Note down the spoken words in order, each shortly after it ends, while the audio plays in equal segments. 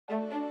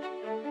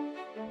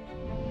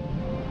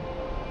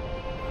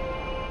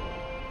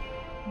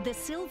The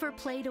Silver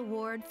Plate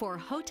Award for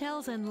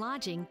Hotels and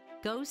Lodging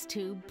goes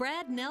to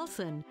Brad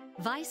Nelson,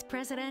 Vice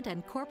President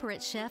and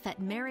Corporate Chef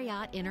at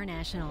Marriott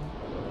International.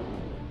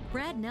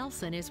 Brad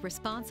Nelson is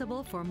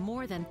responsible for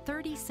more than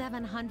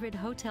 3,700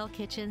 hotel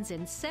kitchens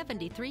in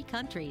 73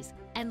 countries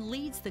and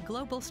leads the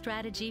global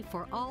strategy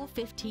for all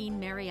 15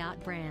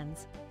 Marriott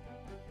brands.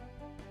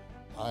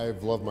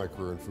 I've loved my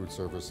career in food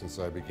service since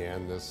I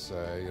began this.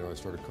 I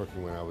started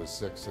cooking when I was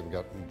 6 and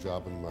got a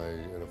job in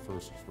a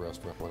first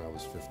restaurant when I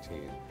was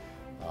 15.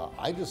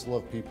 I just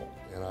love people,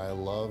 and I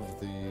love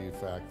the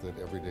fact that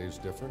every day is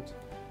different.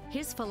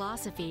 His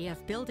philosophy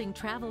of building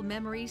travel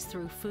memories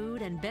through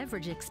food and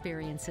beverage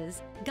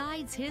experiences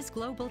guides his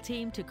global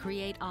team to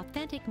create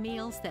authentic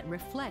meals that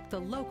reflect the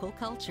local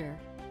culture.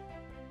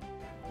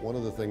 One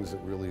of the things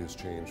that really has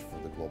changed for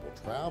the global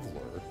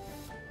traveler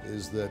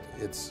is that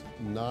it's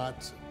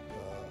not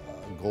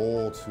a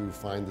goal to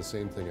find the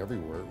same thing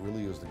everywhere. It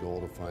really is the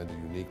goal to find a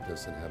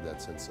uniqueness and have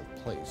that sense of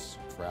place.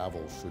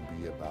 Travel should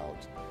be about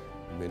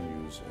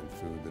menus and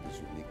food that is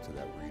unique to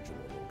that region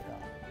or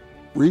locale.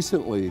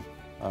 Recently,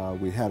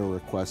 we had a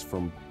request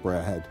from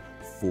Brad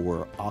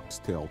for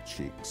oxtail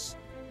cheeks,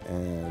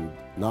 and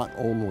not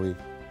only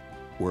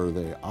were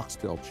they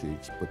oxtail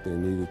cheeks, but they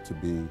needed to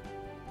be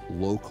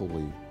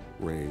locally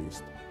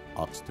raised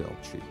oxtail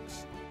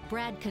cheeks.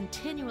 Brad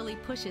continually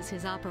pushes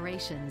his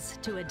operations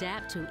to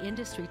adapt to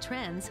industry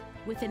trends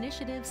with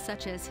initiatives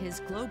such as his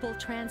global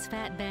trans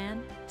fat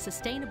ban,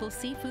 sustainable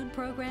seafood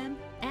program,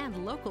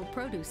 and local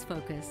produce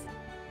focus.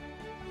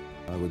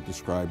 I would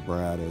describe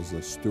Brad as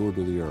a steward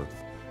of the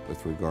earth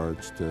with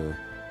regards to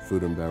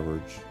food and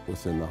beverage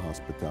within the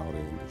hospitality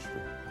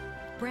industry.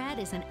 Brad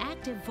is an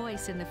active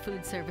voice in the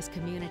food service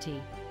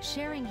community,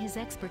 sharing his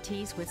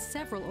expertise with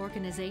several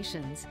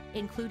organizations,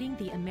 including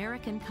the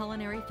American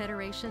Culinary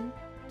Federation,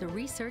 the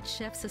Research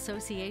Chefs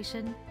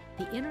Association,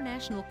 the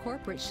International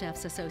Corporate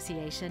Chefs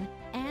Association,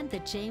 and the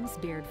James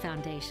Beard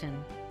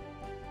Foundation.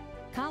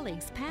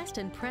 Colleagues past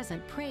and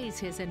present praise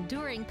his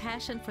enduring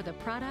passion for the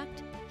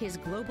product, his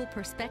global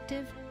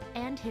perspective,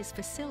 and his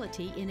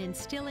facility in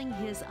instilling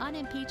his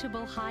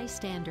unimpeachable high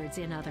standards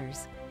in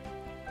others.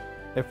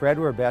 If Brad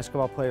were a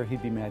basketball player,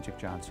 he'd be Magic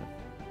Johnson.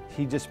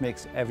 He just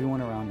makes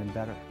everyone around him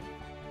better.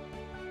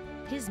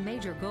 His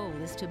major goal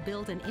is to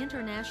build an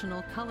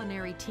international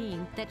culinary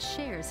team that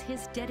shares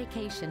his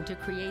dedication to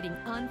creating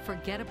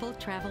unforgettable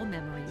travel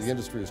memories. The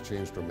industry has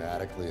changed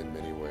dramatically in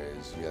many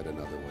ways, yet in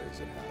other ways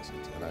it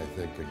hasn't. And I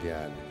think,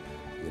 again,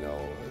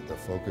 the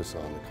focus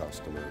on the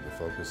customer, the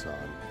focus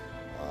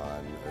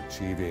on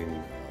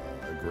achieving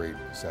a great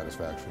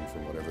satisfaction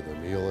from whatever their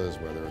meal is,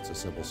 whether it's a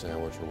simple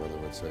sandwich or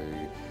whether it's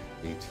a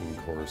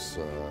 18-course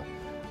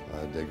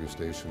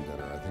degustation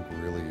dinner, I think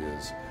really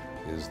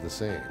is the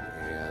same.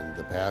 And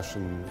the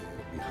passion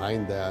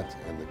behind that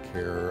and the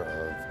care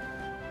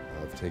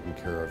of taking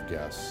care of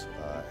guests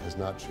has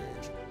not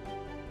changed.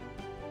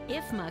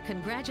 IFMA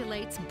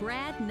congratulates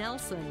Brad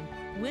Nelson,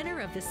 winner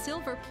of the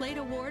Silver Plate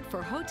Award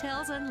for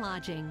Hotels and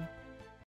Lodging.